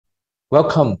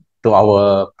Welcome to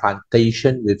our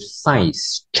Plantation with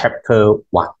Science, Chapter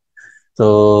 1.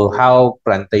 So, how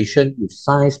plantation with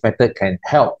science method can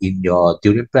help in your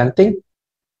durian planting?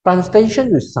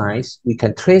 Plantation with science, we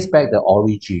can trace back the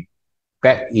origin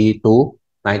back into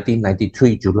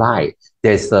 1993 July.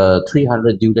 There's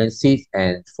 300 durian seeds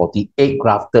and 48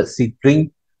 grafted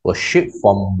seedling were shipped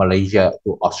from Malaysia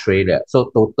to Australia. So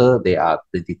total there are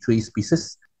 23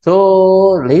 species.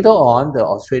 So later on, the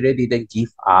Australia didn't give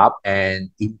up and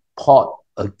import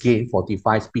again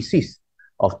 45 species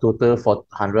of total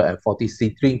 440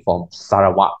 seedling from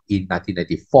Sarawak in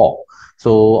 1994.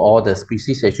 So all the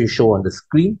species actually show on the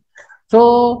screen.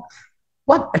 So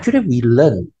what actually we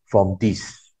learn from this?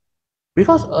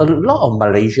 Because a lot of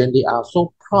Malaysians, they are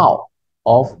so proud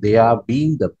of their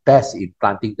being the best in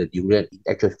planting the durian. In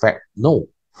actual fact, no.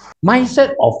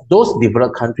 Mindset of those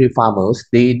developed country farmers,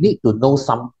 they need to know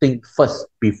something first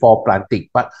before planting.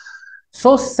 But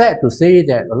so sad to say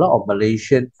that a lot of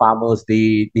Malaysian farmers,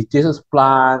 they just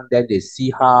plant, then they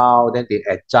see how, then they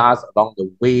adjust along the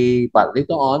way. But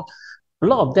later on, a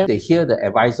lot of them, they hear the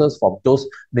advices from those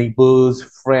neighbors,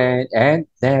 friends, and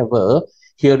never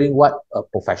hearing what a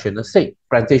professional say.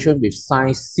 Plantation with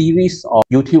Science series of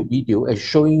YouTube video is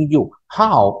showing you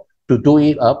how to do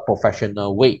it a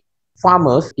professional way.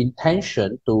 Farmers'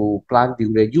 intention to plant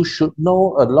durian, you should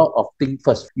know a lot of things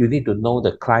first. You need to know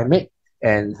the climate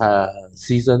and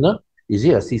seasonal. Is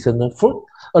it a seasonal fruit?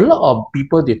 A lot of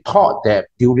people, they thought that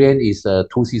durian is a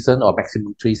 2 season or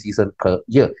maximum 3 season per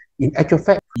year. In actual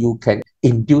fact, you can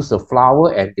induce a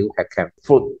flower and you can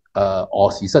fruit all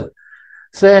season.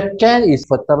 Second is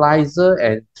fertilizer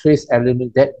and trace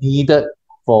element that needed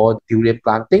for durian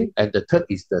planting. And the third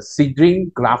is the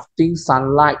seedling, grafting,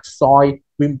 sunlight, soil,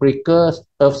 windbreakers,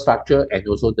 earth structure, and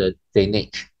also the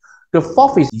drainage. The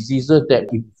fourth is diseases that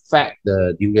infect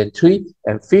the durian tree.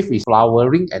 And fifth is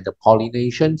flowering and the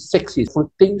pollination. Six is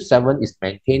fruiting. Seven is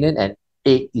maintenance. And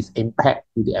eight is impact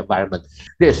to the environment.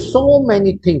 There's so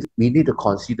many things we need to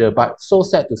consider, but so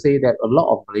sad to say that a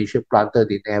lot of Malaysian planters,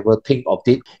 they never think of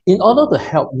it. In order to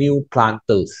help new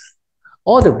planters,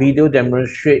 all the video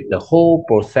demonstrate the whole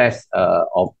process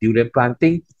of durian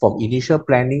planting from initial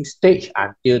planning stage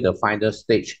until the final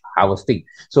stage harvesting.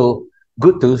 So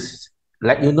good to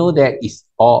let you know that it's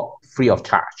all free of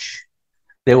charge.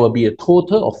 There will be a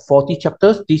total of 40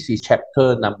 chapters. This is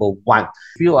chapter number 1.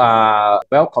 If you are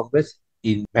well conversed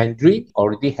in Mandarin,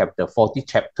 already have the 40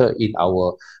 chapter in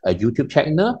our YouTube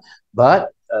channel, but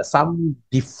some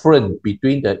different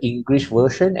between the English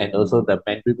version and also the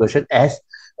Mandarin version, as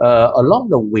along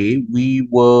the way we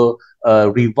will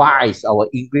revise our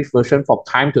English version from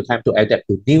time to time to adapt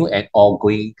to new and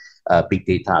ongoing big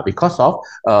data, because of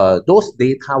those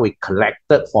data we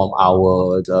collected from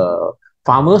our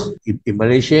farmers in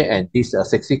Malaysia and this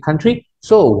 60 country.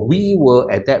 So we will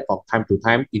adapt from time to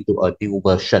time into a new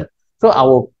version. So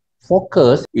our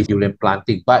focus is durian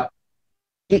planting, but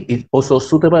it is also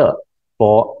suitable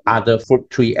for other fruit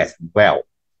tree as well.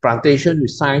 Plantation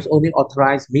with Science only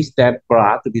authorized Miss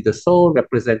Deborah to be the sole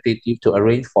representative to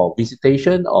arrange for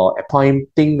visitation or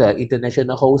appointing the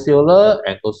international wholesaler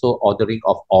and also ordering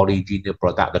of original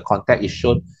product. The contact is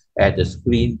shown at the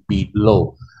screen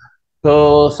below.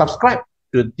 So subscribe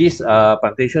to this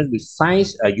Plantation with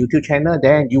Science YouTube channel,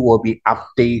 then you will be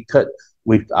updated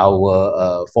with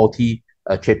our 40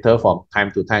 chapter from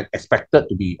time to time, expected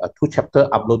to be a 2 chapter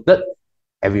uploaded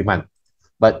every month.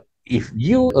 But if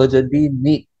you urgently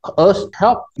need us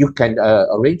help, you can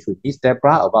arrange with Miss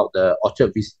Deborah about the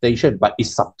orchard visitation, but it's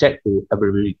subject to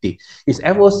availability. It's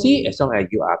FOC as long as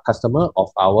you are a customer of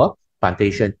our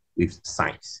Plantation with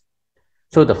Science.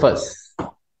 So the first,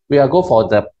 we are go for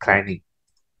the planning.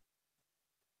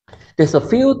 There's a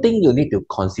few things you need to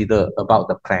consider about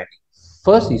the planning.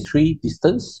 First is tree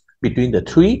distance between the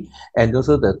tree and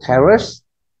also the terrace,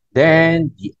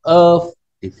 then the earth,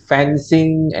 the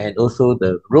fencing, and also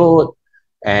the road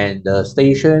and the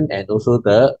station, and also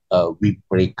the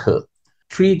windbreaker.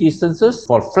 Tree distances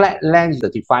for flat land is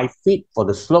 35 feet, for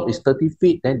the slope is 30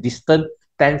 feet, then distance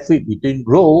 10 feet between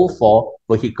row for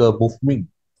vehicle movement.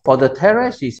 For the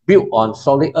terrace is built on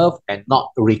solid earth and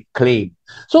not reclaimed.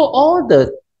 So all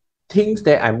the things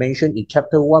that I mentioned in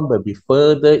chapter 1 will be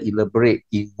further elaborate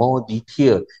in more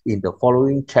detail in the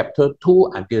following chapter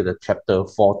 2 until the chapter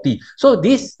 40. So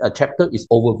this chapter is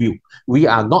overview. We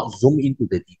are not zoomed into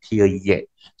the detail yet.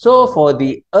 So for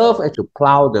the earth to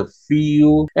plow the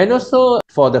field, and also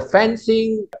for the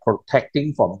fencing,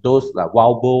 protecting from those like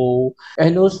wild boar,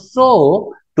 and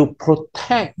also to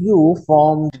protect you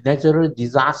from natural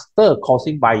disaster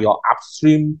caused by your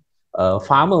upstream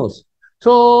farmers.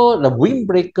 So the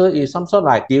windbreaker is some sort of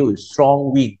like deal with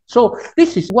strong wind. So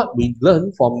this is what we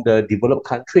learn from the developed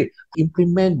country.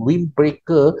 Implement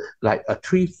windbreaker like a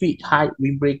 3 feet high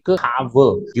windbreaker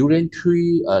cover durian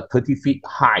tree 30 feet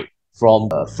high from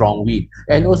strong wind.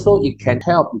 And also it can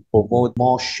help to promote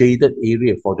more shaded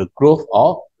area for the growth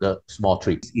of the small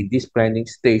trees. In this planning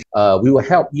stage, we will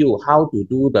help you how to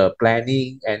do the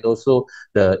planning and also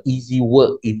the easy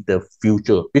work in the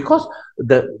future, because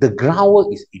the groundwork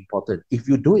is important. If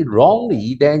you do it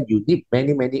wrongly, then you need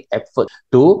many effort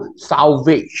to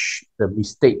salvage the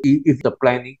mistake. If the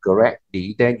planning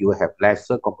correctly, then you have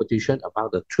lesser competition among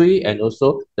the tree and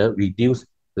also the reduced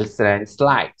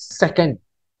landslides. Second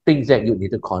things that you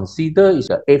need to consider is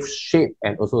the F shape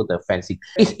and also the fencing.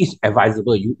 It's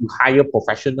advisable. You hire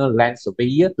professional land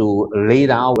surveyor to lay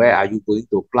down where are you going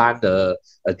to plant the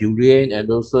durian,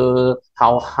 and also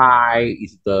how high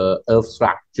is the earth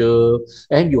structure,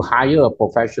 and you hire a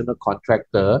professional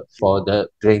contractor for the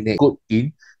drainage good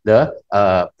in the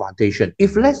plantation.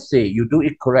 If let's say you do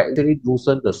it correctly,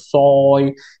 loosen the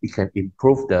soil, it can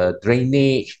improve the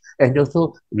drainage and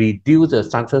also reduce the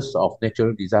chances of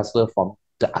natural disaster from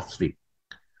the upstream.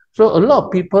 So a lot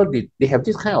of people, they have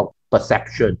this kind of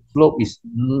perception. Slope is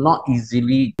not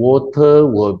easily, water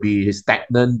will be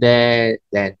stagnant there,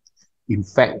 then in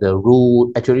fact the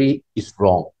root actually is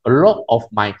wrong. A lot of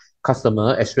my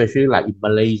customers, especially like in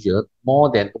Malaysia,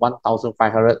 more than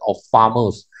 1,500 of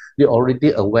farmers, they're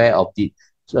already aware of the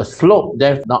slope.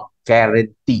 There's not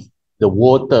guarantee the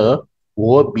water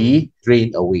will be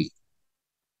drained away.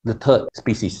 The third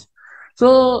species. So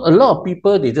a lot of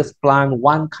people, they just plant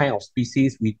one kind of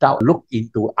species without look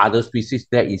into other species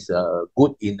that is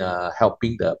good in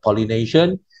helping the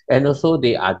pollination, and also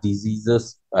they are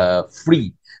diseases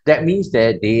free. That means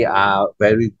that they are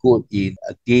very good in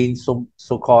against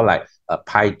so-called like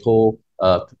phyto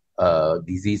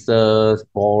diseases,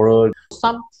 borer.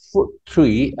 Some fruit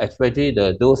tree, especially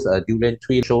those durian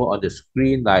tree shown on the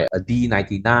screen like a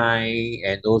D99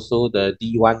 and also the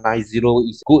D190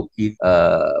 is good in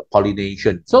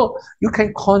pollination. So you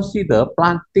can consider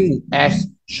planting as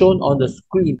shown on the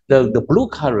screen. The blue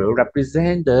color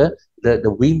represent the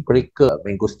windbreaker,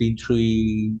 mangosteen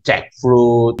tree,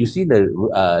 jackfruit. You see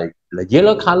the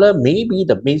yellow color may be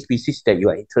the main species that you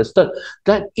are interested,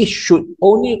 that it should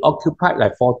only occupy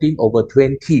like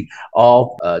 14/20 of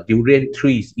durian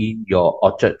trees in your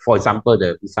orchard. For example,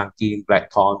 the Busankin,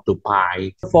 blackthorn,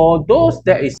 tupai. For those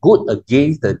that is good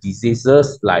against the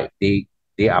diseases like they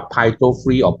are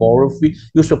phyto-free or borer-free,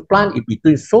 you should plant in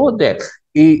between so that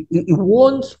it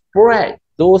won't spread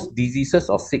those diseases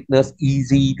or sickness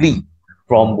easily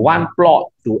from one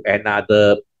plot to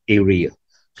another area.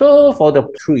 So for the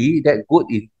tree that good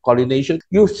in pollination,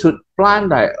 you should plant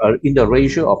like in the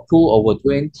ratio of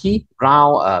 2/20,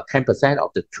 around 10%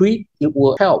 of the tree. It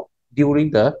will help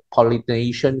during the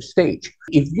pollination stage.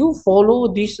 If you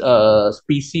follow this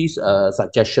species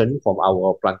suggestion from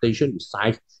our plantation with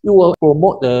science, it will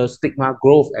promote the stigma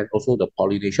growth and also the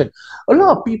pollination. A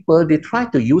lot of people, they try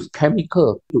to use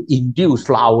chemical to induce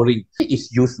flowering.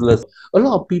 It's useless. A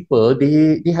lot of people,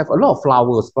 they have a lot of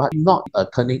flowers, but not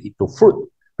turning into fruit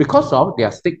because of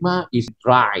their stigma is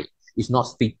dry. It's not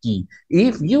sticky.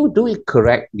 If you do it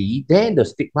correctly, then the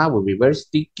stigma will be very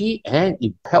sticky and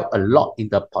it help a lot in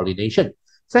the pollination.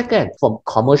 Second, from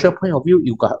commercial point of view,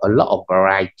 you got a lot of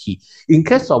variety. In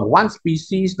case of one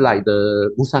species like the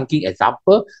Musanking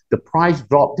example, the price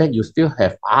drop, then you still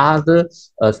have other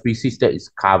species that is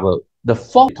covered. The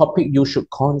fourth topic you should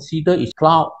consider is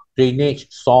cloud, drainage,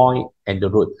 soil, and the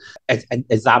root. As an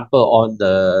example, on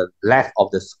the left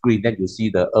of the screen, then you see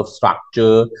the earth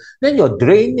structure. Then your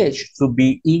drainage should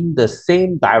be in the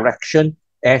same direction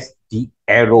as the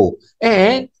arrow.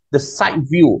 And the side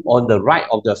view on the right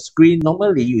of the screen,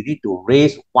 normally you need to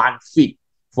raise 1 feet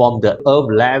from the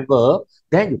earth level,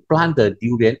 then you plant the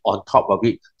durian on top of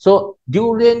it. So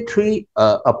durian tree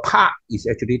apart is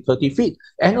actually 30 feet.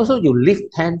 And also you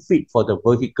leave 10 feet for the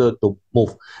vehicle to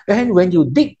move. And when you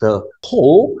dig the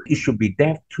hole, it should be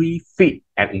depth 3 feet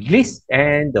at least,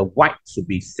 and the width should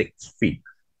be 6 feet.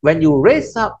 When you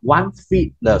raise up 1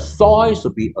 feet, the soil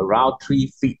should be around 3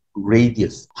 feet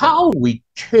radius. How we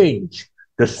change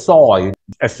the soil,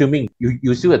 assuming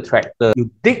you see a tractor, you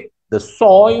dig the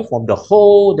soil from the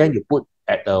hole, then you put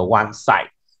at the one side.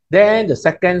 Then the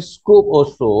second scoop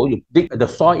also, you dig the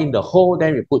soil in the hole,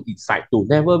 then you put inside two.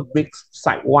 Never mix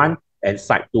side one and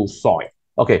side two soil.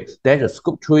 Okay, then the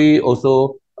scoop three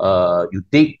also, you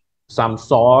dig some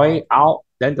soil out.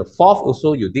 Then the fourth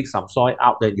also, you dig some soil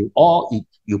out. Then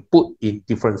you put in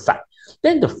different sides.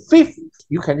 Then the fifth,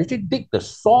 you can actually dig the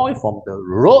soil from the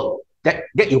road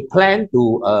that you plan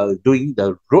to doing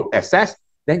the root access,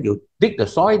 then you dig the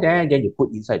soil there, then you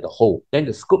put inside the hole. Then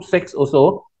the scoop 6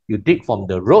 also, you dig from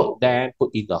the root, then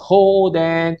put in the hole.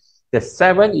 Then the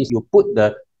 7 is you put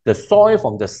the soil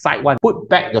from the side 1, put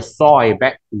back the soil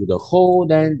back to the hole.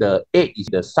 Then the 8 is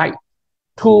the side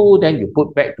 2, then you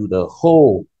put back to the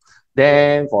hole.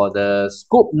 Then for the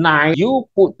scoop 9, you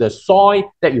put the soil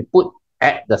that you put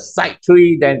at the side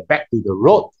 3, then back to the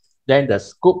road. Then the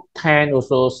scoop 10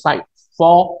 also side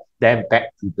 4, then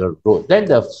back to the road. Then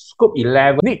the scoop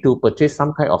 11 need to purchase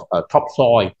some kind of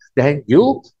topsoil. Then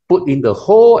you put in the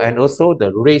hole and also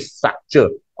the raised structure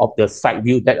of the side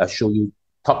view that I show you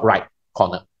top right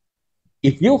corner.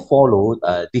 If you follow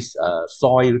this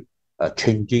soil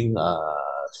changing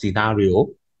scenario,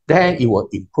 then it will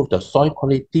improve the soil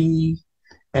quality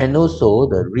and also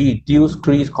the reduce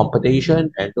trees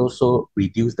competition and also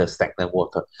reduce the stagnant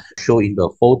water. Show in the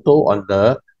photo on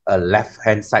the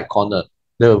left-hand side corner.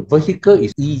 The vehicle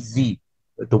is easy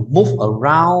to move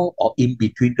around or in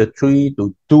between the tree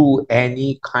to do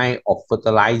any kind of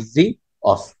fertilizing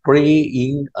or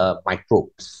spraying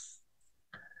microbes.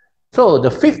 So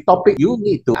the fifth topic you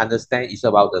need to understand is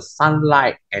about the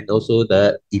sunlight and also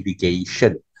the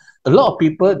irrigation. A lot of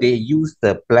people, they use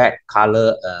the black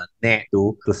color net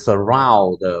to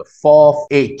surround the 4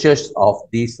 edges of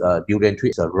this durian tree.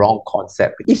 It's a wrong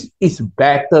concept. It's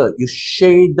better you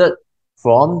shaded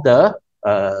from the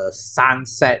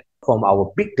sunset from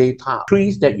our big data.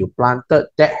 Trees that you planted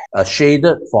that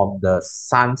shaded from the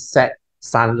sunset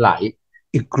sunlight,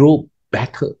 it grow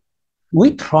better.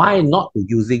 We try not to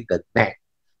using the net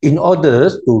in order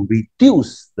to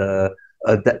reduce the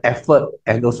effort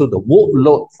and also the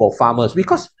workload for farmers,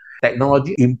 because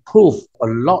technology improved a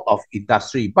lot of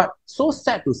industry. But so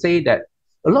sad to say that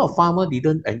a lot of farmers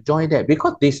didn't enjoy that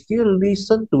because they still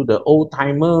listen to the old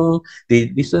timer,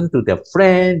 they listen to their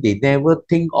friend, they never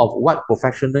think of what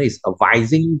professional is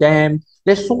advising them.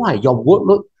 That's why your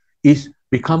workload is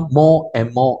become more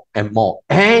and more and more.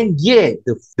 And yet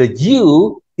the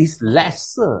yield is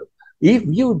lesser. If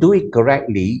you do it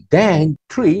correctly, then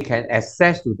tree can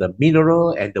access to the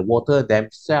mineral and the water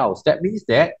themselves. That means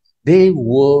that they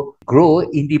will grow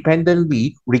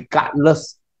independently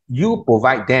regardless you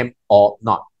provide them or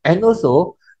not. And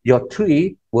also, your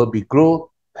tree will be grow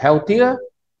healthier,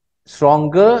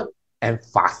 stronger, and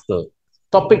faster.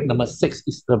 Topic number 6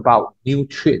 is about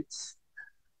nutrients.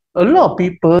 A lot of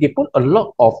people, they put a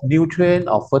lot of nutrient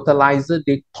or fertilizer.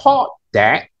 They thought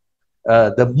that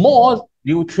the more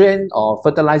nutrient or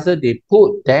fertilizer they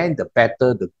put, then the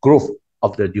better the growth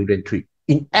of the durian tree.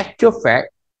 In actual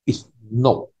fact, it's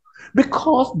no.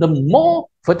 Because the more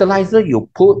fertilizer you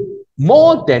put,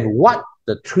 more than what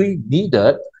the tree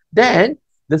needed, then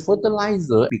the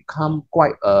fertilizer become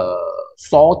quite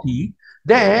salty.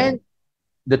 Then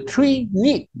the tree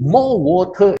need more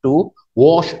water to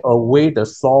wash away the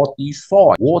salty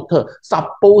soil. Water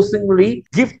supposedly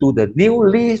give to the new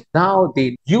leaves. Now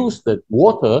they use the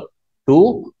water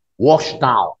to wash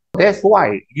down. That's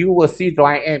why you will see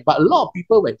dry end. But a lot of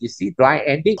people, when they see dry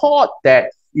end, they thought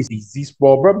that it's a disease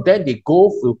problem. Then they go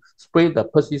to spray the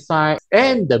pesticide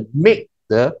and they make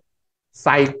the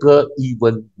cycle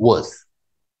even worse.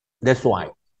 That's why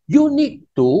you need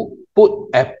to put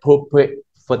appropriate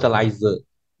fertilizer.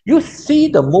 You see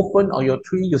the movement of your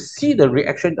tree, you see the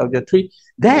reaction of your tree,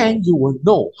 then you will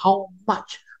know how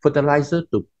much fertilizer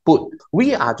to put.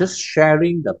 We are just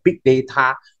sharing the big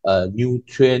data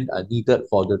nutrient needed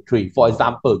for the tree. For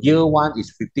example, year 1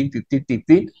 is 15, 15,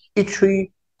 15. Each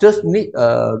tree just need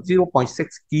 0.6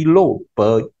 kilo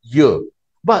per year.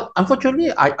 But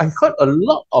unfortunately, I heard a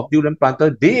lot of durian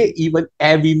planters, they even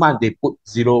every month they put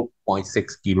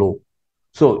 0.6 kilo.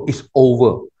 So it's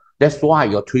over. That's why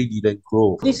your tree didn't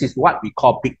grow. This is what we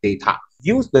call big data.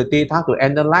 Use the data to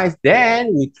analyze,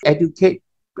 then we educate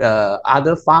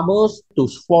other farmers to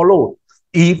follow.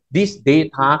 If this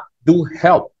data do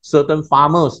help certain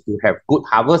farmers to have good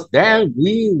harvest, then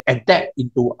we adapt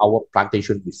into our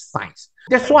plantation with science.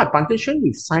 That's why plantation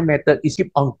with science method is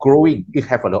keep on growing. It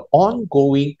have an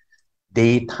ongoing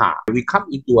data. We come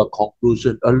into a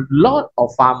conclusion. A lot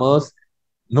of farmers,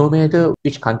 no matter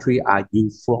which country are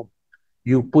you from,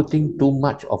 you putting too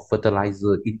much of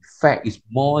fertilizer. In fact, it's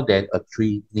more than a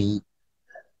tree need.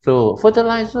 So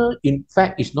fertilizer, in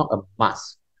fact, is not a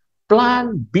must.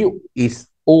 Plant build its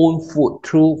own food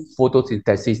through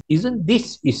photosynthesis. Isn't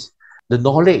this is the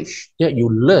knowledge that you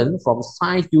learn from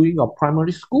science during your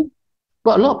primary school?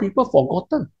 But a lot of people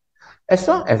forgotten. As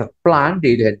long as a plant,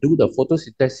 they do the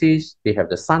photosynthesis, they have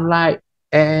the sunlight,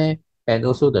 air, and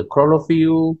also the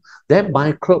chlorophyll, then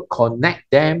microbe connect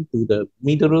them to the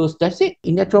minerals. That's it.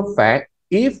 In actual fact,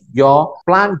 If your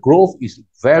plant growth is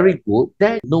very good,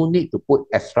 then no need to put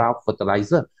extra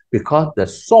fertilizer because the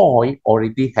soil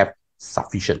already have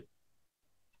sufficient.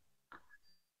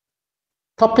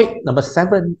 Topic number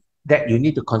 7 that you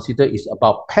need to consider is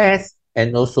about pests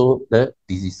and also the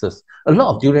diseases. A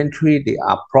lot of durian trees, they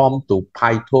are prone to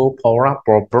phytophthora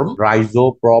problem,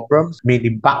 rhizome problems,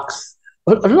 mealybugs,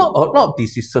 a lot of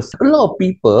diseases. A lot of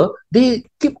people, they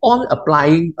keep on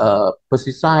applying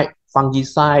pesticide,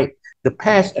 fungicide. The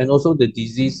pests and also the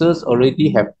diseases already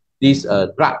have this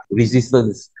drug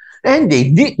resistance, and they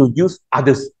need to use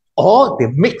others, or they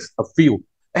mix a few.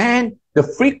 And the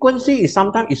frequency is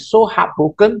sometimes is so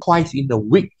heartbroken, twice in a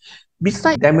week.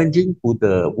 Besides damaging to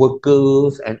the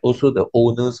workers and also the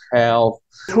owner's health,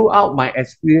 throughout my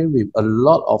experience with a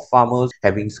lot of farmers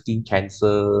having skin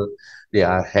cancer, they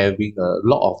are having a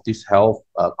lot of this health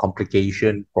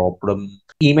complication problem.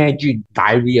 Imagine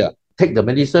diarrhea. Take the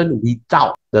medicine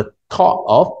without the thought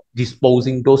of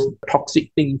disposing those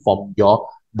toxic things from your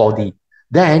body.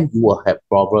 Then you will have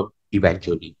problem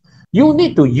eventually. You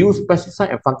need to use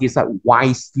pesticide and fungicide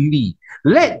wisely.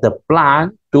 Let the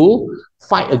plant to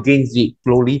fight against it,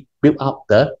 slowly build up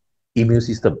the immune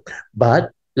system.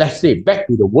 But let's say back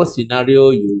to the worst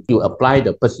scenario, you apply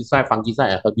the pesticide,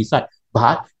 fungicide, and herbicide.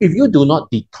 But if you do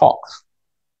not detox,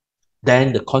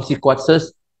 then the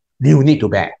consequences you need to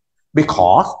bear.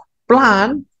 Because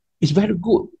plant is very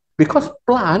good. Because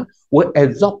plant will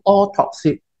absorb all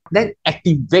toxic, then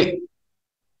activate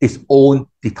its own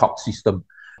detox system.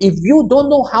 If you don't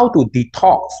know how to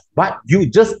detox, but you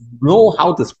just know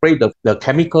how to spray the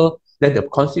chemical, then the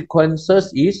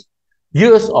consequences is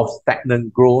years of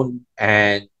stagnant growth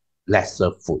and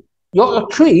lesser food. Your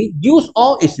tree use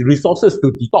all its resources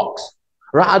to detox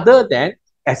rather than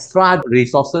extra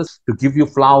resources to give you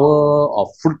flower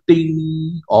or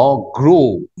fruiting or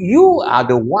grow. You are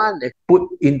the one that put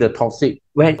in the toxic.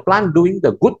 When plant doing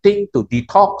the good thing to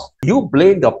detox, you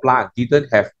blame the plant didn't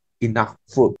have enough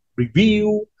fruit.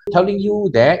 Review telling you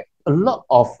that a lot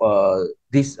of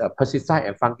this pesticide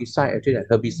and fungicide actually and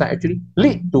herbicide actually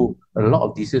lead to a lot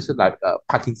of diseases like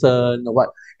Parkinson or what.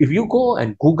 If you go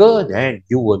and Google, then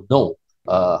you will know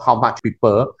how much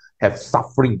people have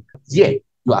suffering. Yet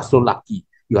you are so lucky.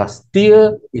 You are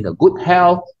still in a good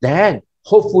health. Then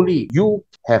hopefully you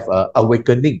have an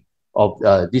awakening of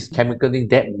this chemical thing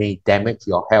that may damage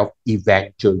your health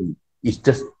eventually. It's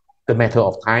just a matter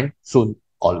of time, soon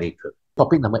or later.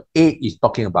 Topic number 8 is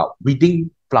talking about weeding,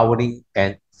 flowering,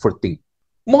 and fruiting.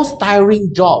 Most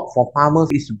tiring job for farmers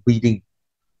is weeding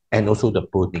and also the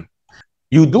pruning.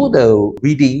 You do the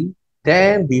weeding,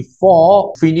 then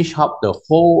before finish up the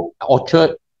whole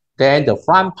orchard, then the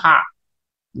front part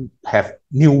have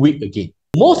new weed again.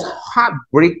 Most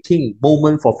heartbreaking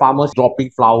moment for farmers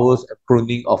dropping flowers and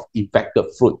pruning of infected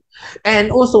fruit. And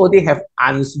also they have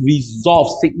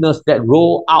unresolved sickness that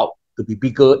roll out to be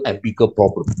bigger and bigger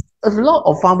problem. A lot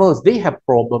of farmers, they have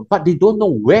problems, but they don't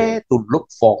know where to look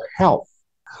for help.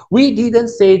 We didn't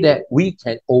say that we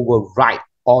can override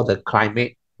all the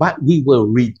climate, but we will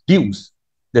reduce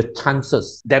the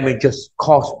chances, damages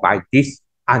caused by these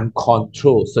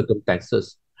uncontrolled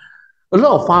circumstances. A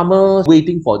lot of farmers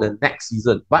waiting for the next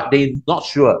season, but they're not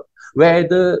sure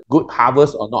whether good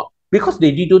harvest or not because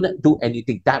they didn't do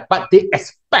anything that, but they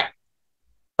expect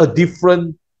a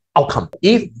different outcome.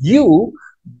 If you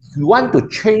want to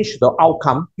change the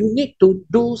outcome, you need to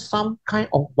do some kind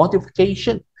of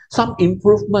modification, some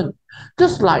improvement.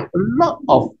 Just like a lot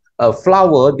of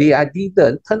flower, they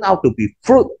didn't turn out to be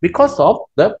fruit because of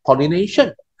the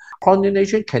pollination.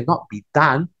 Pollination cannot be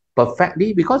done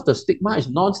perfectly because the stigma is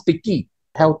non-sticky.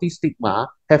 Healthy stigma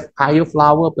have higher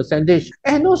flower percentage.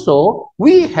 And also,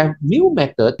 we have new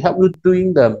method help you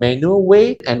doing the manual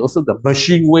way and also the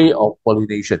machine way of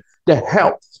pollination that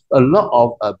helps a lot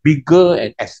of bigger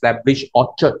and established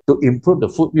orchard to improve the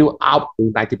fruit yield up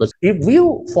to 90%. If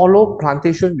you follow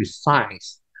plantation with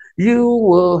science, you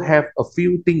will have a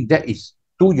few things that is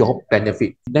to your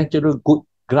benefit. Natural good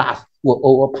grass will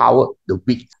overpower the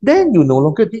weed. Then you no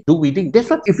longer need to do weeding. That's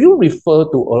why if you refer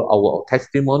to our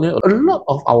testimonial, a lot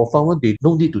of our farmers, they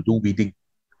don't need to do weeding.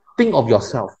 Think of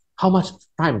yourself, how much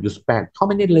time you spend, how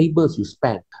many labors you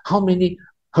spend, how many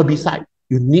herbicide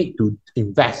you need to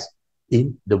invest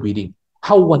in the weeding.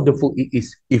 How wonderful it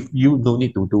is if you no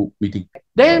need to do weeding.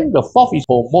 Then the fourth is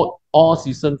promote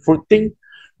all-season fruiting.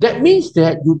 That means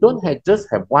that you don't just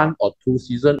have 1 or 2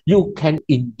 seasons. You can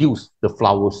induce the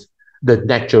flowers the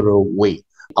natural way.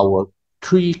 Our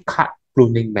tree-cut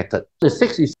pruning method. The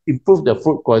 6th is improve the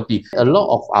fruit quality. A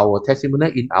lot of our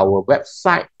testimonial in our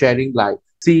website sharing like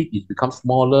seed is become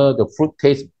smaller, the fruit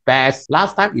tastes best.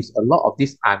 Last time is a lot of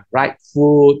this unripe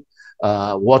fruit,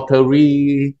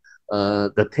 watery,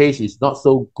 the taste is not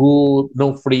so good,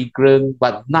 no fragrance.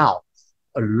 But now,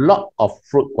 a lot of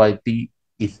fruit quality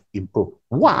is improved.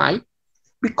 Why?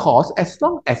 Because as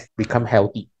long as become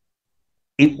healthy,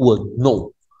 it will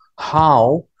know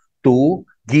how to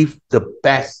give the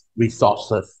best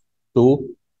resources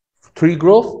to tree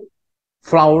growth,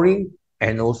 flowering,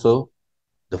 and also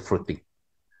the fruiting.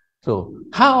 So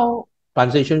how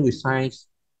Plantation with Science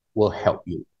will help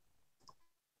you?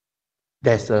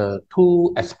 There's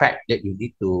two aspects that you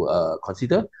need to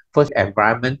consider. First,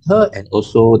 environmental and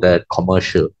also the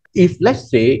commercial. If let's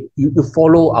say you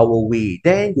follow our way,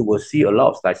 then you will see a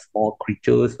lot of like small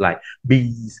creatures like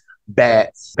bees,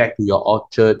 bats, back to your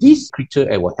orchard. These creatures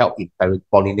will help in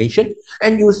pollination,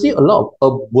 and you'll see a lot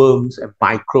of earthworms and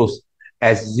microbes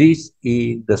exist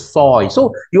in the soil.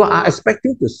 So you are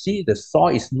expecting to see the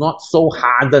soil is not so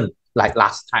hardened like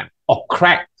last time or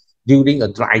cracked during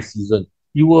a dry season.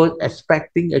 You were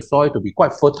expecting a soil to be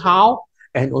quite fertile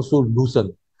and also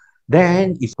loosened.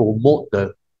 Then it promote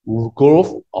the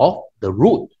growth of the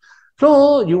root.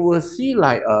 So you will see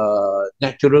like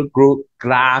natural growth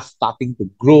grass starting to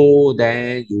grow.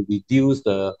 Then you reduce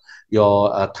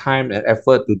your time and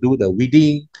effort to do the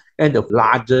weeding, and the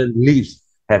larger leaves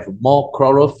have more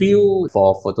chlorophyll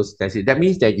for photosynthesis. That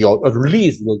means that your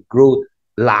leaves will grow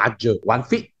larger, 1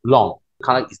 feet long.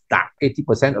 Color is dark.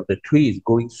 80% of the tree is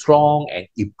growing strong and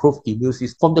improve immune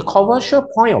system. From the commercial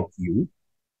point of view,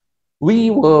 we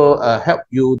will help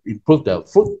you improve the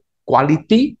fruit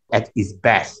quality at its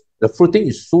best. The fruiting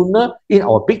is sooner. In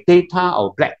our big data,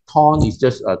 our black thorn is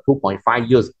just 2.5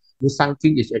 years. Musang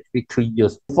King is actually 3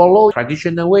 years. Follow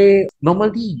traditional way,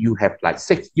 normally you have like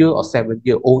 6 years or 7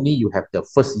 years, only you have the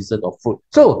first season of fruit.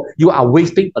 So you are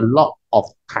wasting a lot of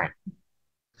time.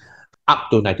 Up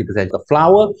to 90% of the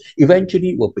flower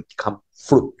eventually will become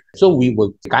fruit. So we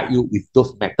will guide you with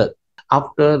those methods.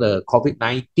 After the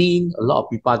COVID-19, a lot of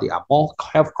people, they are more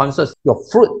health conscious. Your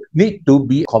fruit need to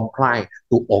be compliant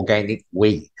to organic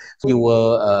way. So you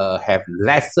will have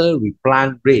lesser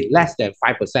replant rate, less than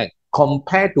 5%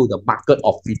 compared to the market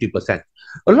of 50%.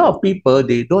 A lot of people,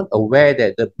 they don't aware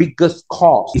that the biggest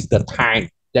cost is the time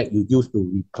that you use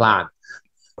to replant.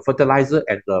 Fertilizer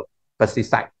and the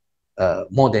pesticide,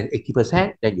 more than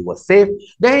 80%, then you will save.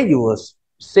 Then you will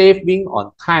saving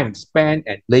on time spent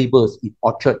and labors in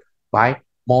orchard by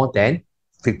more than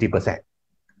 50%.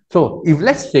 So if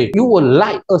let's say you would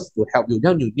like us to help you,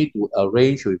 then you need to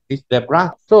arrange with Miss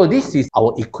Deborah. So this is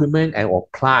our equipment and our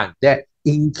plant that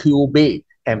incubate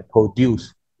and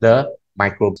produce the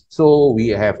microbes. So we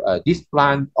have this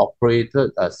plant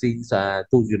operated since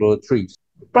 2003.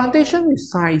 Plantation with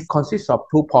Science consists of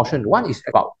two portions. One is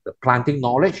about the planting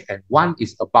knowledge, and one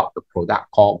is about the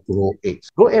product called Grow 8.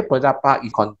 Grow 8 product part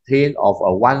is contained of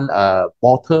one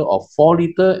bottle of 4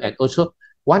 liter, and also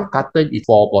one carton is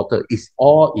 4 bottle. It's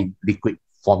all in liquid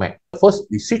format. First,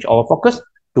 we switch our focus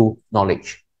to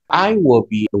knowledge. I will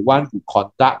be the one who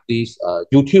conduct this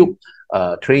YouTube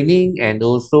training and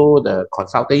also the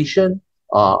consultation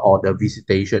or the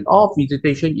visitation. All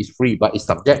visitation is free, but it's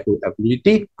subject to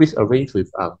ability. Please arrange with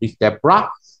Miss Deborah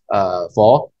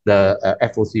for the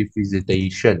FOC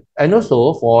visitation. And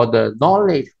also for the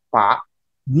knowledge part,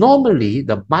 normally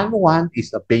the month one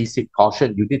is a basic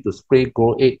portion. You need to spray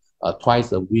Grow 8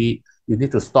 twice a week. You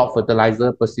need to stop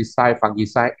fertilizer, pesticide,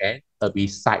 fungicide, and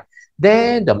herbicide.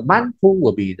 Then the month 2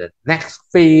 will be the next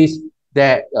phase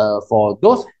that for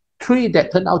those tree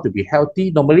that turn out to be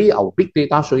healthy, normally our big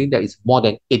data showing that it's more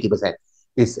than 80%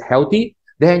 is healthy.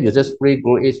 Then you just spray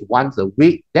Grow 8 once a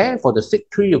week. Then for the sick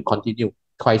tree, you continue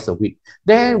twice a week.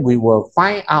 Then we will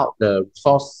find out the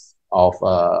source of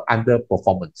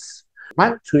underperformance.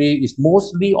 Month 3 is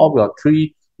mostly all your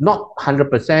tree, not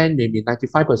 100%, maybe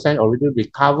 95% already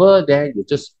recover. Then you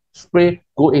just spray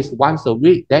Grow 8 once a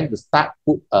week. Then you start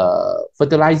put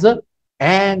fertilizer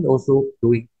and also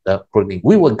doing the pruning.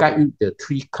 We will guide you the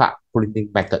 3-cut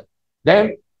pruning method.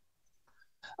 Then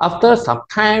after some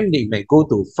time, they may go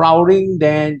to flowering.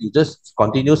 Then you just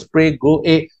continue spray Grow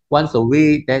 8 once a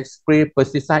week. Then spray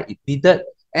pesticide if needed.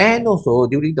 And also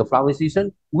during the flowering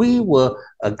season, we will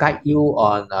guide you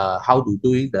on how to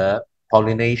doing the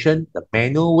pollination, the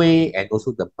manual way, and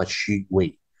also the machine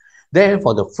way. Then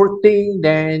for the fruiting,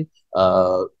 then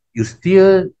you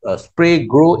still spray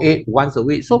Grow 8 once a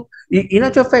week. So in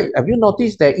actual fact, have you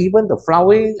noticed that even the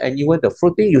flowering and even the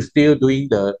fruiting, you're still doing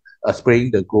the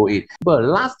spraying the Grow 8? But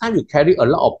last time you carry a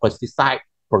lot of pesticide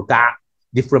product,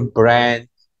 different brand,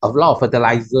 a lot of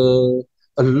fertilizer,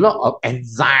 a lot of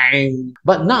enzyme.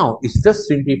 But now it's just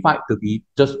simplified to be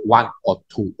just 1 or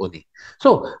 2 only.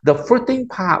 So the fruiting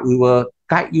part, we will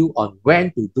guide you on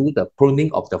when to do the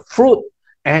pruning of the fruit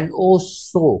and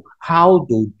also how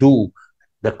to do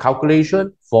the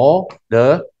calculation for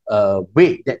the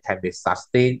weight that can be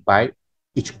sustained by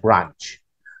each branch.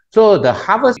 So the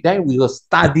harvest, then we will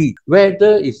study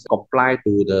whether it's comply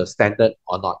to the standard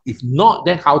or not. If not,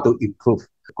 then how to improve.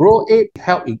 Grow aid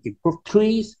help in improve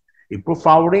trees, improve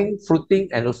flowering, fruiting,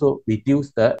 and also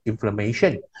reduce the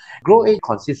inflammation. Grow aid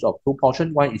consists of two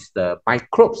portions. One is the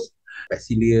microbes,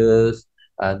 bacillus,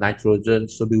 nitrogen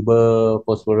soluble,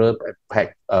 phosphorus,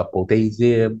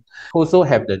 potassium. Also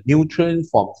have the nutrients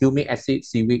from humic acid,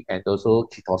 seaweed, and also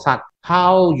chitosan.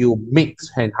 How you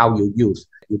mix and how you use.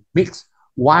 You mix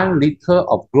 1 liter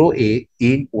of grow aid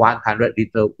in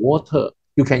 100-liter water.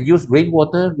 You can use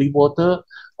rainwater,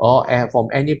 or from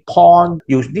any pond.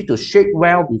 You need to shake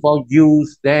well before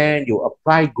use. Then you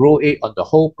apply grow aid on the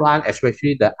whole plant,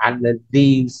 especially the under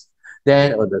leaves,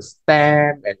 then on the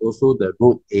stem and also the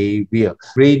root area,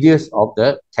 radius of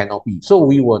the canopy. So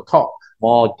we will talk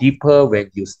more deeper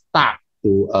when you start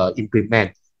to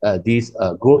implement this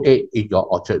grow aid in your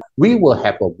orchard. We will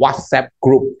have a WhatsApp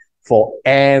group for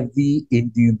every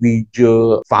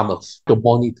individual farmers to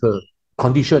monitor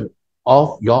condition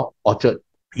of your orchard.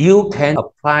 You can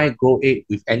apply grow aid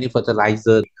with any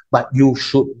fertilizer, but you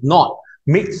should not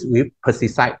mix with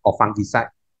pesticide or fungicide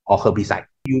or herbicide.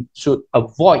 You should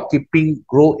avoid keeping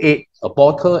grow aid a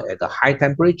bottle at a high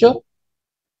temperature.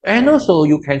 And also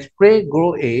you can spray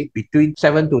grow aid between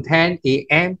 7 to 10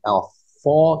 a.m. or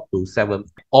 4 to 7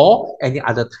 or any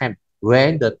other time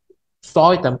when the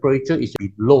soil temperature is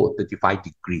below 35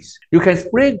 degrees. You can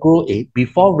spray grow aid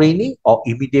before raining or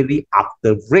immediately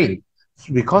after rain,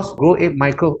 because grow aid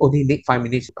micro only need 5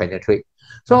 minutes to penetrate.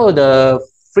 So the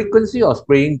frequency of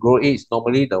spraying grow aid is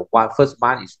normally the first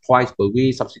month is twice per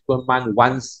week, subsequent month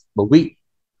once per week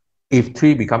if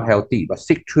tree become healthy, but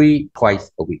sick tree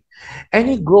twice a week.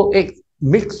 Any grow aid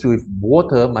mixed with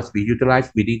water must be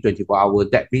utilized within 24 hours.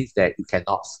 That means that you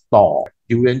cannot store.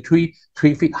 Durian tree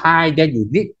 3 feet high, then you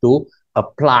need to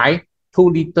apply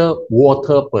 2-liter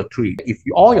water per tree. If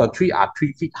all your trees are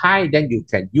 3 feet high, then you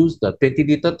can use the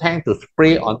 20-liter tank to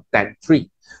spray on 10 trees.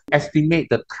 Estimate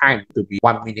the time to be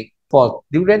 1 minute. For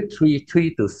durian tree,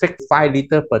 3 to 6, 5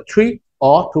 liters per tree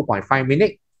or 2.5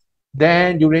 minutes.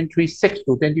 Then durian tree 6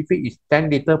 to 20 feet is 10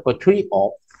 liters per tree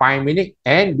or 5 minutes.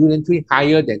 And durian tree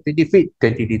higher than 20 feet,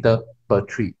 20 liters per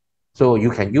tree. So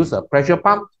you can use a pressure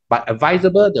pump, but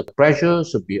advisable, the pressure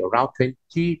should be around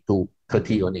 20 to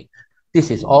 30 only. This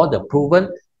is all the proven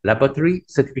laboratory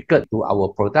certificate to our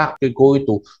product. We go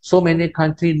to so many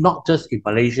countries, not just in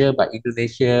Malaysia, but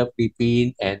Indonesia,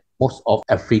 Philippines, and most of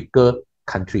Africa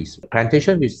countries.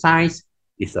 Plantation with Science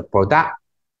is a product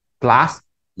plus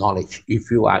knowledge.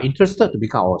 If you are interested to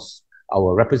become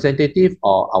our representative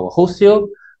or our wholesale,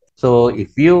 so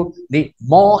if you need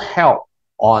more help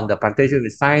on the Plantation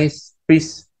with Science,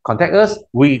 please contact us.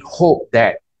 We hope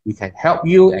that we can help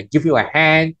you and give you a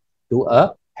hand to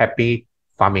a happy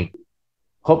farming.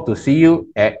 Hope to see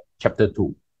you at chapter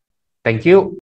 2. Thank you.